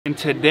In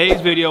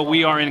today's video,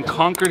 we are in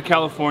Concord,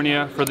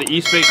 California for the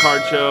East Bay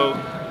Card Show,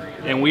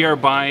 and we are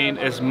buying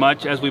as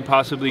much as we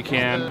possibly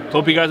can.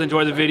 Hope you guys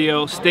enjoy the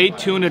video. Stay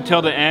tuned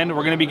until the end.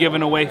 We're gonna be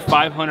giving away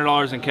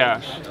 $500 in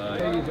cash.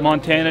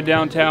 Montana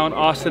Downtown,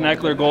 Austin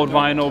Eckler Gold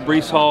Vinyl,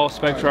 Brees Hall,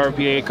 Spectra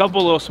RPA, a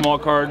couple little small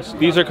cards.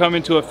 These are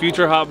coming to a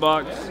future hot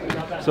box.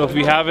 So if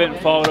you haven't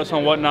followed us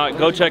on Whatnot,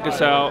 go check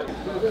us out.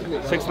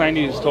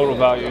 $690 is total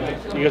value.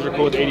 You guys are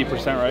cool with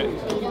 80%, right?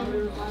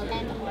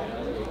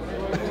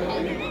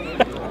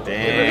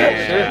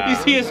 Damn. You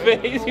see his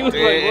face? He was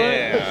like,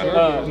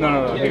 what?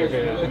 No. Here.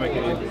 Make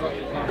it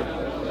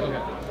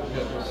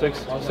easy.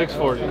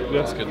 640.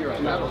 That's good.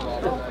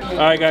 All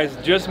right, guys.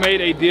 Just made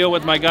a deal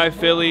with my guy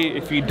Philly.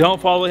 If you don't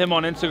follow him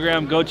on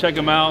Instagram, go check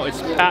him out. It's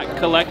Pack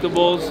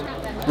Collectibles.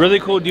 Really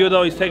cool deal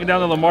though. He's taking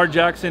down the Lamar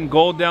Jackson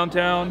Gold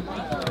Downtown,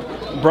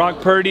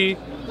 Brock Purdy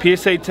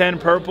PSA 10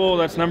 Purple.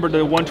 That's numbered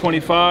to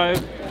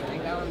 125.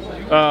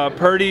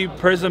 Purdy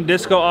Prism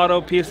Disco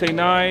Auto PSA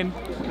 9.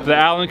 The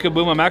Allen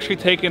Kaboom. I'm actually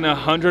taking a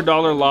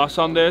 $100 loss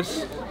on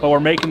this, but we're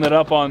making it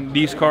up on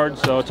these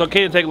cards, so it's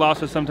okay to take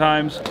losses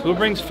sometimes. Who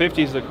brings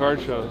 50s to card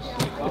shows?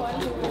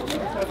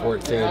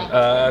 14.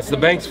 It's the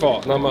bank's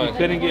fault, not mine. You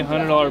couldn't get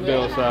 $100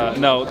 bills.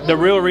 No, the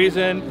real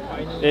reason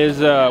is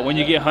when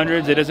you get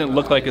hundreds, it doesn't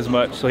look like as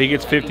much, so he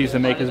gets 50s to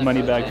make his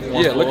money back.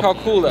 Yeah, look how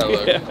cool that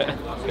looks. Yeah.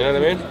 You know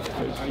what I mean?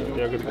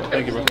 Yeah, good to go.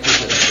 Thank you, bro.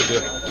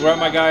 We're at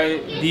my guy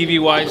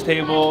DVY's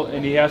table,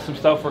 and he has some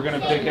stuff we're gonna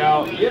pick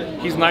out.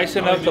 He's nice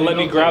enough to let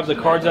me grab the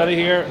cards out of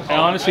here. I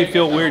honestly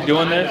feel weird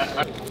doing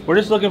this. We're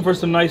just looking for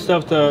some nice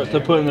stuff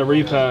to put in the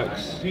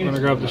repacks. I'm gonna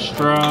grab the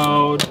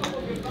Stroud,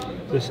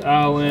 this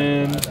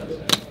Allen,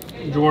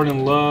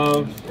 Jordan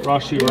Love,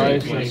 Rashi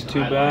Rice, that's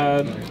too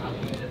bad.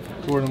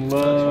 Jordan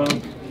Love,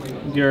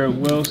 Garrett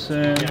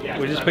Wilson.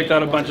 We just picked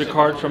out a bunch of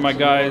cards from my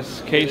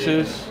guys'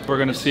 cases. We're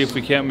gonna see if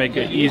we can't make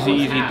an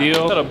easy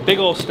deal. Got a big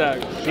old stack.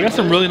 We got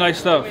some really nice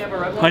stuff.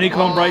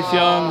 Honeycomb Bryce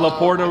Young,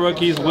 Laporta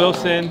rookies,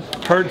 Wilson,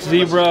 Hertz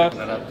Zebra,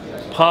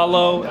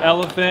 Paulo,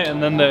 Elephant,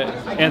 and then the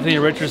Anthony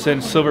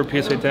Richardson Silver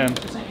PSA 10.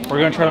 We're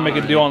gonna try to make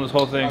a deal on this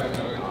whole thing.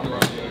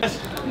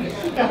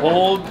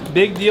 Whole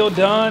big deal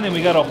done, and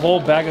we got a whole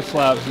bag of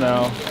slabs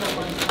now.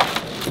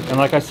 And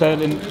like I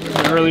said in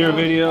the earlier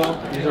video,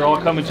 these are all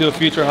coming to a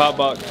future hot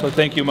box, so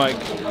thank you, Mike.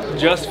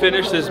 Just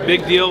finished this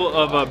big deal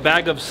of a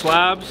bag of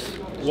slabs.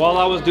 While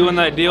I was doing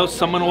that deal,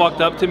 someone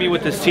walked up to me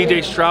with the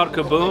CJ Stroud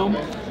Kaboom.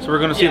 So we're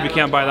gonna see if we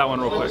can't buy that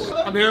one real quick.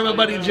 I'm here with my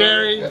buddy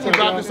Jerry. He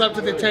brought this up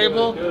to the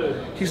table.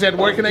 He said,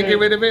 where can I get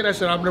rid of it? I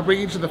said, I'm gonna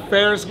bring you to the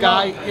fairest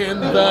guy in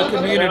the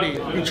community.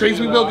 He treats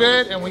people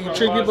good, and when you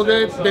treat people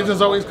good, business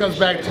always comes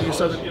back to you.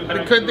 So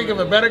I couldn't think of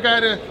a better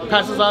guy to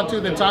pass this on to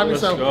than Tommy.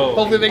 So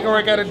hopefully they can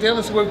work out a deal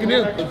and see what we can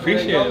do.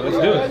 Appreciate it, let's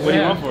do it. What do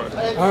you want for it?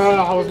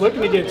 I was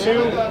looking to get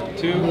two.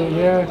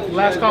 Yeah.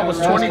 Last call was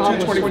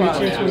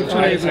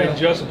 22.25. I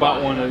just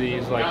bought one of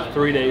these like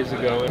 3 days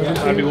ago.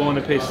 I'd be willing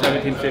to pay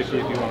 $17.50 if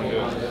you want to do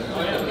it.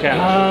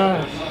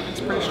 Cash. It's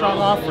a pretty strong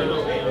offer.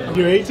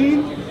 You're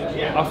 18?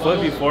 I'll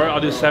flip you for it. I'll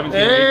do 17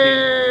 or 18.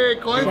 Hey,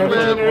 coin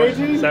flip.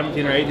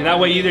 17 or 18. That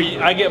way either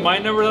I get my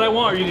number that I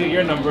want or you get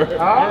your number.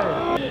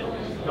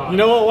 You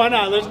know what? Why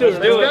not? Let's do it.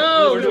 Let's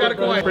go. We got a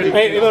coin.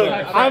 Hey, look,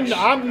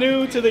 I'm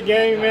new to the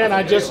game, man.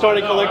 I just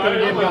started collecting the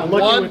game.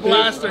 One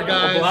blaster,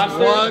 guys.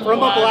 One from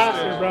a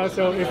blaster, bro.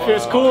 So if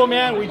it's cool,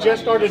 man, we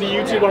just started a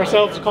YouTube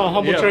ourselves. It's called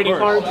Humble Trading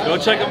Cards. Go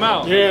check them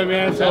out. Yeah,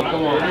 man. So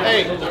come on.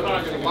 Hey,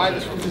 What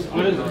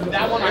is it?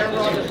 that one,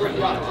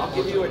 I'll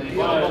give you a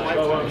deal of a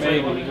lifetime.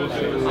 Maybe.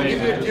 I'll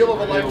give you a deal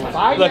of a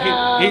lifetime. Look,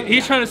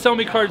 he's trying to sell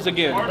me cards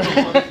again.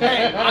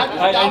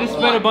 I just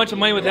spent a bunch of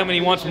money with him and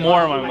he wants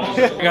more of my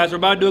money. Guys, we're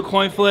about to do a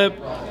coin flip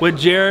with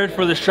Jared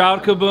for the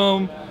Stroud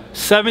Kaboom.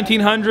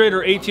 1,700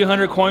 or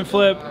 1,800 coin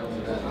flip.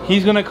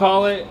 He's gonna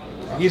call it.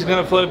 He's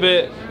gonna flip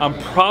it. I'm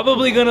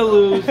probably gonna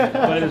lose,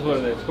 but it is what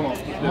it is. Come on.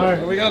 all right,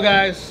 Here we go,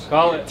 guys.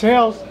 Call it.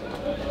 tails.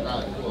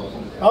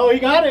 Oh, he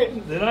got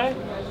it. Did I?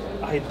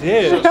 I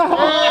did.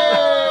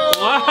 Wow.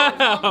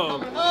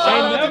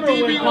 I never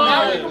win.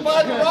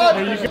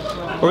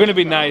 We're gonna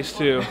be nice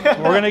too.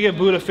 We're gonna give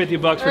Buddha 50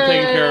 bucks for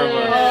taking care of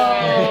us.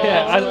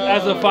 Yeah,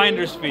 as a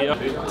finder's fee.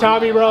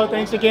 Tommy, bro,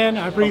 thanks again.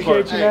 I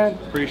appreciate you, man.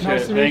 Appreciate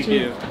Nice it. to meet Thank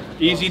you.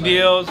 Easy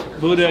deals.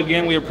 Buddha,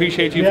 again, we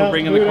appreciate you for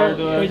bringing the card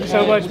to us. Thank you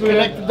so much,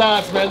 Connect Buddha. the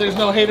dots, man. There's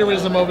no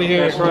haterism over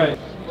here. That's right.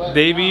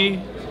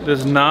 Davey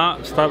does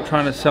not stop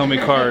trying to sell me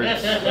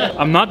cards.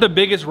 I'm not the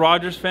biggest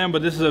Rodgers fan,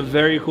 but this is a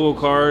very cool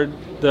card.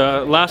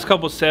 The last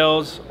couple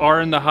sales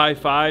are in the high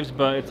fives,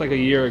 but it's like a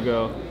year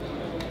ago.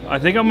 I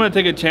think I'm gonna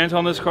take a chance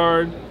on this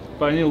card,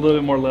 but I need a little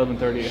bit more love than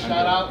 3,800.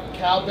 Shout out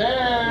Cal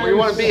Bears. Where you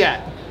want to be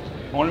at?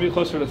 I want to be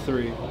closer to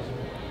 3.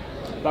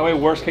 That way,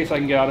 worst case, I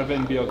can get out of it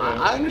and be okay.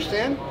 I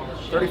understand.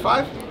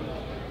 35?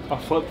 I'll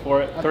flip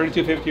for it.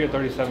 32.50 or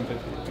 37.50.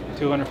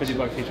 250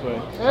 bucks each way.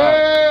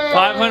 Hey!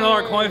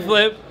 $500 coin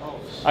flip.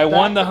 I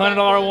won the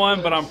 $100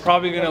 one, but I'm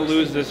probably gonna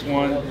lose this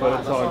one, but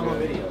it's all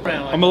good.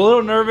 I'm a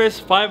little nervous.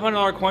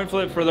 $500 coin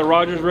flip for the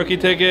Rodgers rookie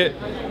ticket.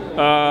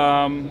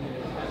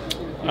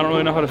 I don't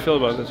really know how to feel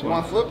about this You one.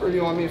 want to flip or do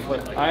you want me to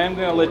flip? I am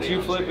gonna let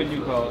you flip and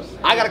you call it.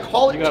 I gotta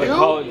call it You gotta too?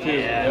 call it too.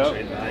 Yeah,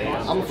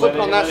 yep. I'm flipping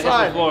on that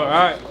side. All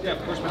right.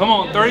 Come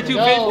on,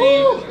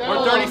 32.50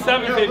 or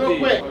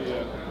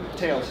 37.50.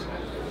 Tails.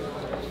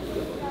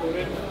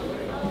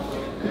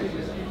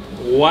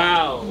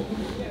 Wow.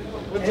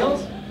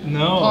 Tails?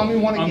 No. Call me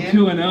one I'm again.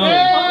 2-0.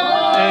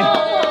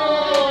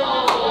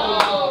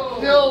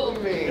 Kill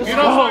me. You don't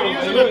start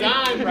using the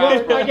dime, bro.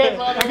 I gave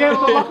him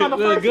the look on the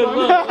first Good one.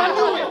 look.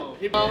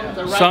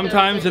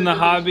 Sometimes in the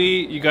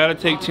hobby, you gotta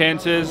take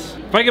chances.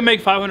 If I can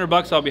make 500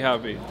 bucks, I'll be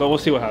happy. But we'll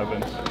see what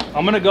happens.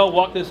 I'm gonna go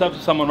walk this up to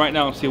someone right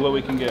now and see what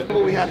we can get.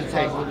 What we had to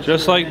take.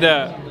 Just like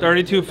that.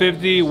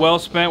 32.50, well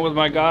spent with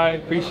my guy.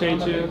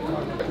 Appreciate you.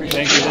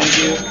 Thank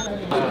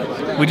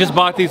you. We just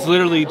bought these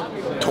literally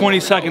 20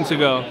 seconds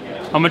ago.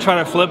 I'm gonna try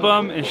to flip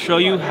them and show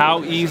you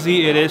how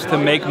easy it is to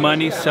make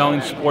money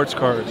selling sports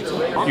cards.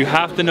 You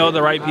have to know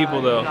the right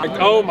people though.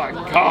 Oh my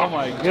god. Oh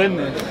my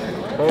goodness.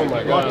 Oh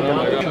my god. Oh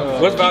my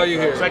god. What's value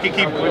here? I can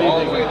keep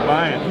buying.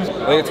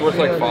 I think it's worth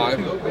like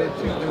 5.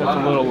 That's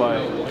a little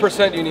light. What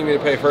percent you need me to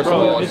pay first of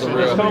all? Just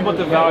come up with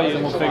the value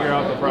and we'll figure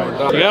out the price.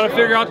 You gotta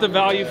figure out the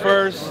value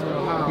first.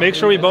 Make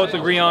sure we both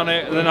agree on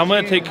it, and then I'm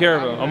gonna take care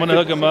of him. I'm gonna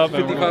hook him up.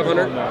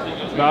 5,500?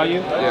 Value?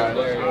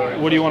 Yeah.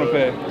 What do you want to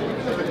pay?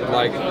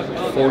 Like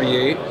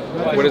 48.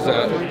 What is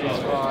that?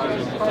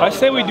 I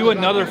say we do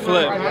another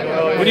flip.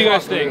 What do you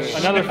guys think?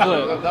 Another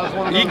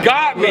flip. You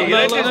got me.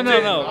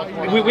 No.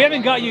 We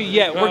haven't got you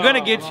yet. We're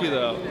gonna get you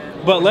though.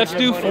 But let's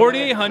do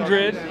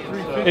 4,800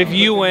 if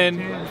you win,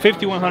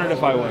 5,100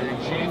 if I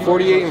win.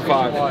 48 and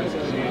 5. Fuck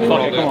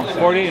it, come on.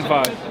 48 and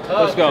 5.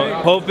 Let's go.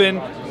 Hoping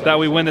that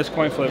we win this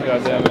coin flip,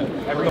 goddammit.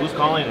 Who's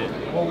calling it?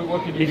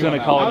 He's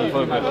gonna call it and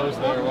flip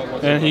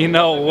it. And you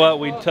know what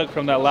we took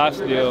from that last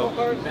deal?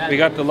 We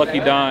got the lucky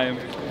dime.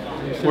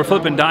 We're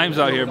flipping dimes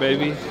out here,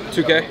 baby.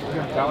 2K?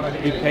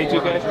 You pay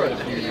 2K?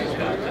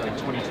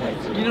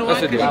 You know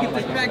That's what? a deal. Can you get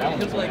this back?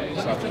 Because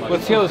like,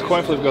 Let's see how this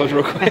coin flip goes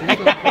real quick.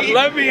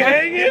 Let me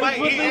hang it.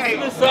 Put this to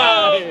the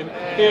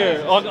side.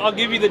 Here, I'll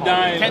give you the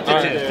dime.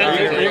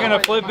 Tentative. You're gonna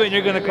flip it and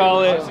you're gonna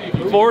call it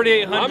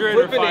 4,800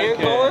 or I'm flipping and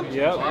 5K. calling?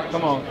 Yep.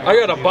 Come on.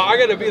 I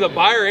gotta be the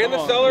buyer and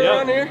the seller Yep.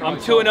 around here? I'm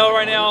 2-0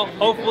 right now.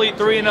 Hopefully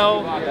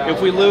 3-0.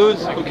 If we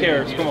lose, who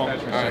cares? Come on.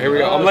 Alright, here we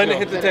go. I'm letting it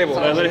hit the table.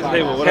 Let it hit the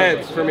table. Whatever.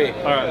 Heads for me.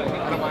 All right.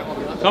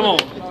 Come on.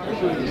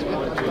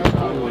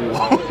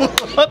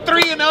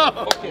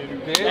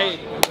 3-0. Hey.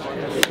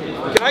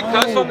 Can I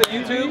cuss on the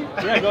YouTube?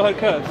 Yeah, go ahead,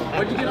 cuss.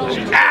 what'd you get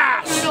on?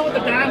 Ass!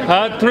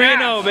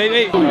 3-0,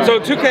 baby. So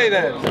 2K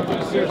then.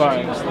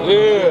 Fine.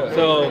 Yeah.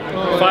 So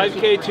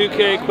 5K,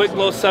 2K, quick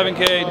little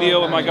 7K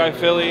deal with my guy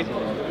Philly.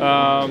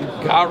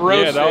 Got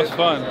roasted. Yeah, that was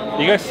fun.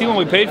 You guys see when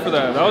we paid for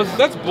that?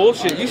 That's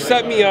bullshit. You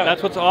set me up.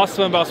 That's what's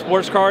awesome about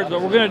sports cards.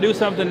 But we're gonna do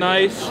something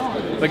nice.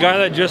 The guy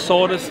that just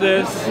sold us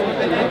this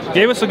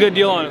gave us a good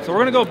deal on it. So we're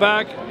gonna go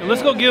back and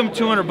let's go give him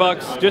 200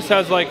 bucks. Just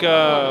as like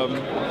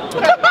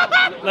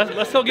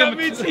let's still give him.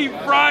 That means he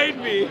fried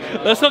me.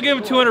 Let's still give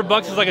him 200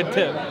 bucks as like a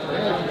tip.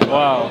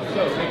 Wow.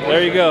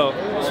 There you go.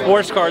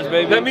 Sports cards,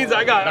 baby. That means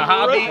I got The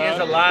hobby is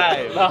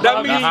alive. That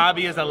The means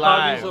hobby is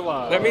alive. Hobby's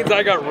alive. that means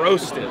I got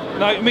roasted.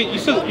 No, I mean, you're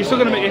still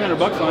gonna make 800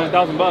 bucks on it,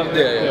 1,000 bucks.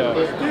 Yeah.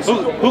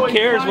 Who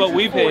cares what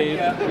we paid?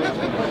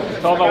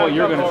 It's all about what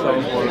you're gonna sell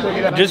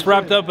them for. Just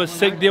wrapped up a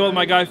sick deal with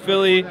my guy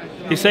Philly.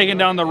 He's taking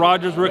down the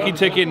Rogers rookie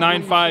ticket,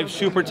 9.5,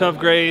 super tough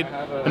grade,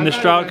 and the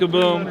Stroud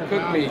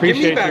Kaboom. Give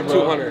me back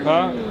bro. 200.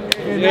 Huh?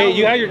 Hey,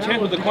 you had your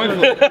chance with the coin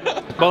flip.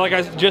 But like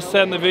I just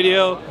said in the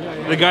video,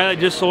 the guy that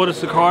just sold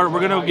us the card, we're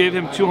gonna give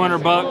him 200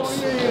 bucks.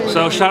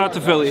 So shout out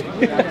to Philly.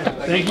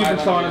 Thank you for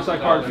selling us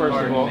that card first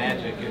of all.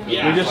 We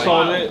just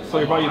sold it, so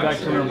we brought you back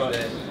 200 bucks.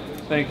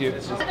 Thank you.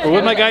 We're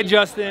with my guy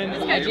Justin,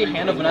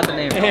 handle, but not the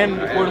name. and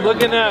we're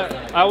looking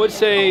at, I would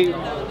say,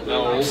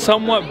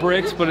 somewhat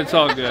bricks, but it's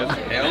all good.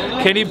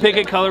 Kenny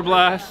Pickett Color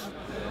Blast.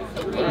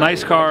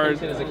 Nice card.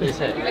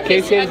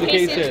 Case hit is the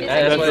case hit.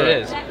 That's what it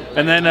is.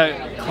 And then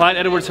Clyde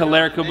Edwards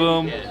Hilaire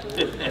Kaboom,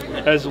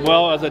 as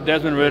well as a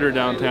Desmond Ritter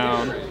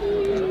downtown.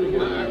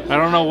 I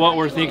don't know what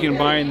we're thinking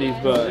buying these,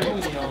 but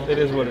it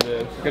is what it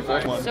is. Good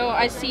one. So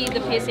I see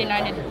the PSA 9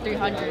 at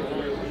 300.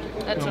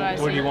 That's what I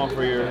see. What do you want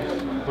for your,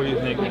 what do you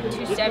think? Like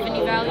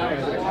 270 value?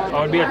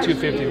 I would be at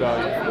 250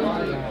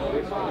 value.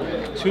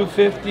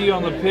 250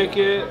 on the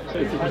Pickett,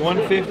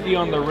 150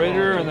 on the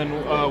Ritter, and then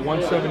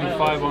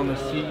 175 on the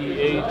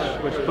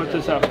CEH, which puts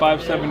us at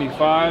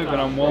 575,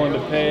 and I'm willing to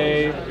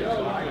pay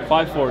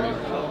 540.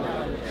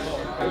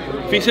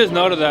 If he says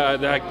no to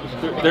that,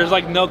 there's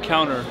like no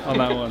counter on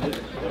that one.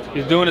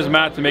 He's doing his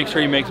math to make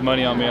sure he makes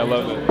money on me. I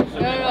love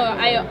it. No,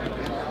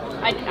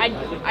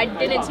 I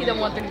didn't see the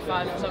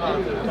 135. So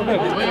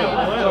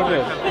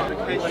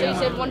Okay. So you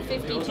said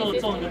 150,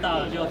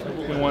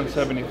 250.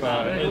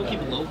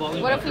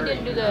 175. What if we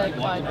didn't do the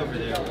quad?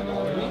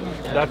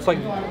 That's like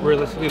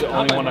realistically the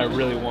only one I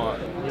really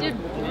want. Dude,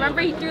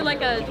 remember he threw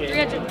like a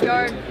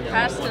 300-yard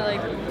pass to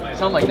like.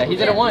 Something like that. He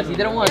did it once. Yeah.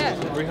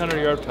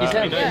 300-yard pass.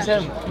 He's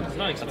him.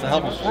 That's a hell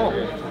of a throw.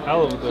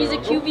 Hell of a throw. He's a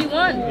QB1,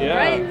 Yeah.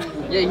 right?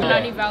 Yeah, Not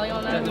any value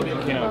on that. You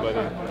can't,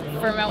 buddy.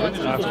 firm at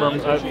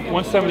 175. From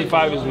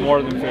 175 is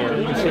more than fair,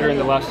 considering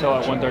the last sell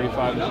at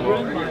 135 as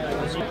well.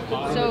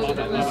 So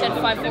you said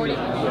 540.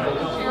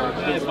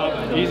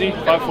 Easy,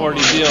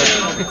 540 deal.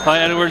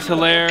 Clyde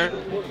Edwards-Hilaire,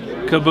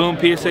 Kaboom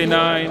PSA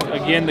 9.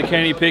 Again, the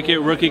Kenny Pickett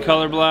rookie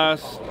color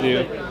blast.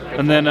 Dude.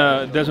 And then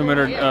Desmond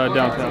Ritter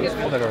downtown. All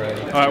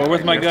right, we're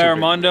with my guy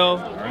Armando.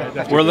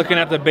 We're looking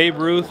at the Babe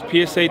Ruth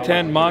PSA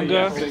 10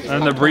 manga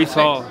and the Brees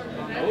Hall.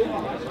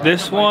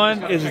 This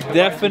one is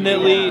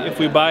definitely, if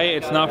we buy it,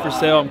 it's not for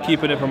sale. I'm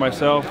keeping it for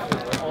myself.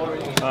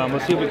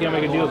 Let's see if we can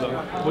make a deal though.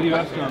 What are you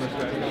asking on this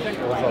guy?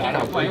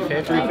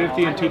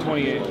 350 and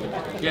 228.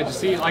 Yeah, just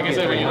see, like I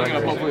said, when you look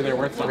at hopefully they're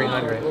worth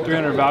 300.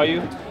 300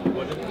 value.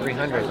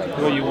 300. Like,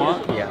 What you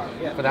want?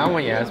 yeah. For that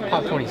one, yeah, it's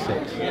pop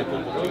 26. I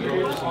don't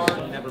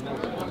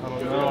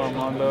know,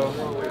 Armando.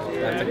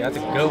 That's a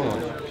good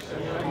one.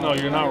 No,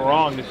 you're not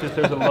wrong. It's just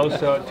there's a low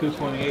sell at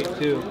 228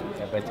 too.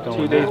 Yeah, but it's going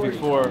 2 days up.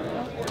 before.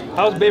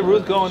 How's Babe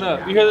Ruth going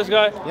up? You hear this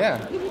guy? Yeah.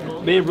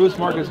 Babe Ruth's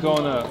market's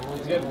going up.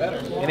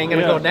 It ain't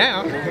gonna go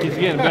down. He's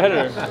getting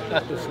better.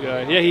 This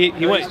guy. Yeah,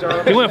 he went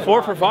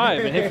 4 for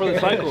 5 and hit for the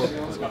cycle.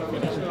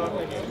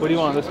 What do you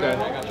want on this guy?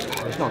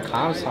 There's no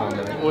comps on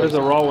there. What does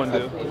the raw one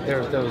do? There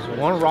was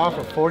one raw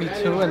for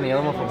 42 and the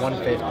other one for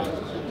 150.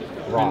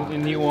 Raw.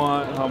 And you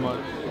want how much?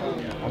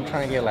 I'm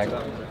trying to get like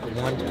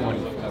 120.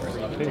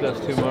 I think that's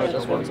too much.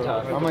 What's a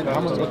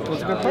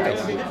good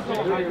price?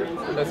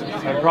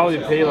 I'd probably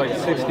pay like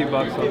 60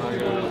 bucks on that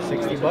guy.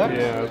 60 bucks?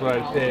 Yeah, that's what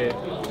I'd pay.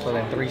 So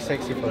then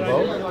 360 for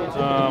both?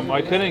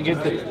 I couldn't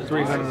get the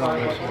 300 on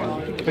this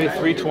one. Pay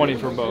 320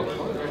 for both.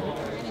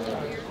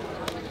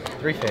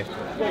 350.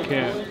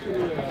 Can't.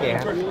 Yeah.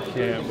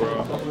 Can't,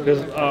 bro.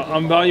 Because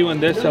I'm valuing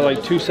this at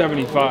like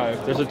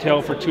 275. There's a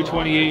tail for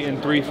 228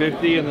 and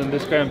 350, and then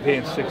this guy I'm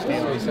paying 60 So you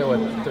on. said what,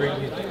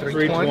 320?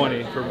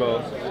 320 for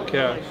both.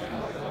 Cash.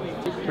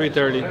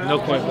 330. No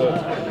coin flip.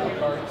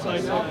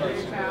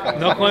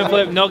 No coin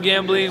flip. No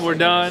gambling. We're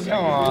done.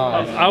 Come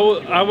on. I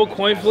will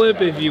coin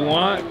flip if you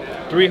want.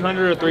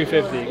 300 or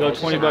 350. Go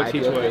 20 bucks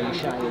each way.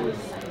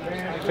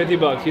 50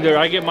 bucks. Either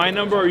I get my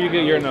number or you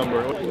get your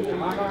number.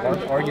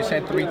 Or you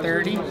said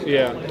 330?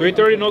 Yeah.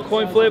 330 no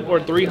coin flip,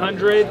 or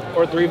 300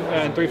 or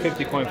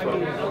 350 coin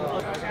flip.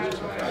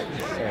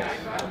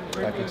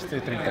 Like it's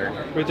 330.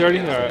 330?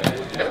 All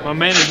right. My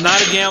man is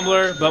not a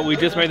gambler, but we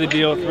just made the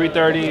deal.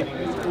 330.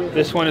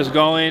 This one is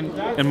going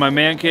in my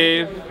man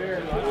cave.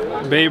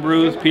 Babe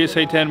Ruth,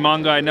 PSA 10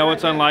 manga. I know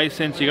it's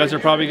unlicensed. You guys are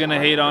probably going to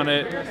hate on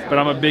it, but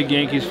I'm a big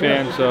Yankees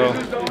fan, so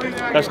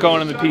that's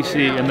going in the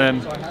PC. And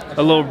then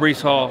a little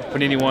Brees Hall,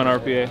 Panini 1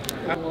 RPA.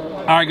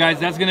 All right, guys,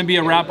 that's going to be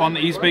a wrap on the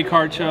East Bay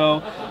Card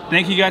Show.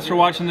 Thank you guys for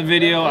watching the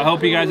video. I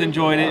hope you guys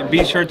enjoyed it.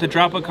 Be sure to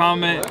drop a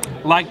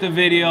comment, like the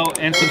video,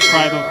 and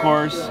subscribe, of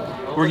course.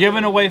 We're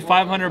giving away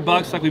 500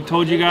 bucks like we've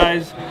told you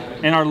guys,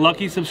 and our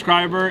lucky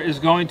subscriber is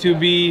going to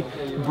be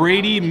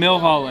Brady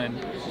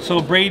Milholland. So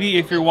Brady,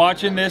 if you're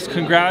watching this,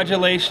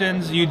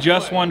 congratulations. You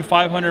just won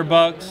 500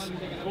 bucks.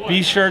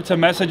 Be sure to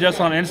message us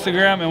on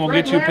Instagram and we'll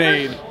get you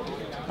paid.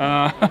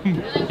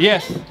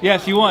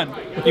 Yes, you won.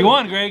 You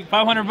won, Greg,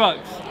 500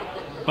 bucks.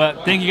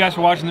 But thank you guys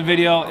for watching the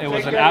video. It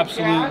was an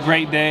absolute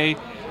great day.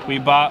 We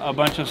bought a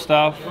bunch of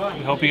stuff.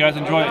 We hope you guys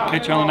enjoy it.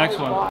 Catch you on the next one.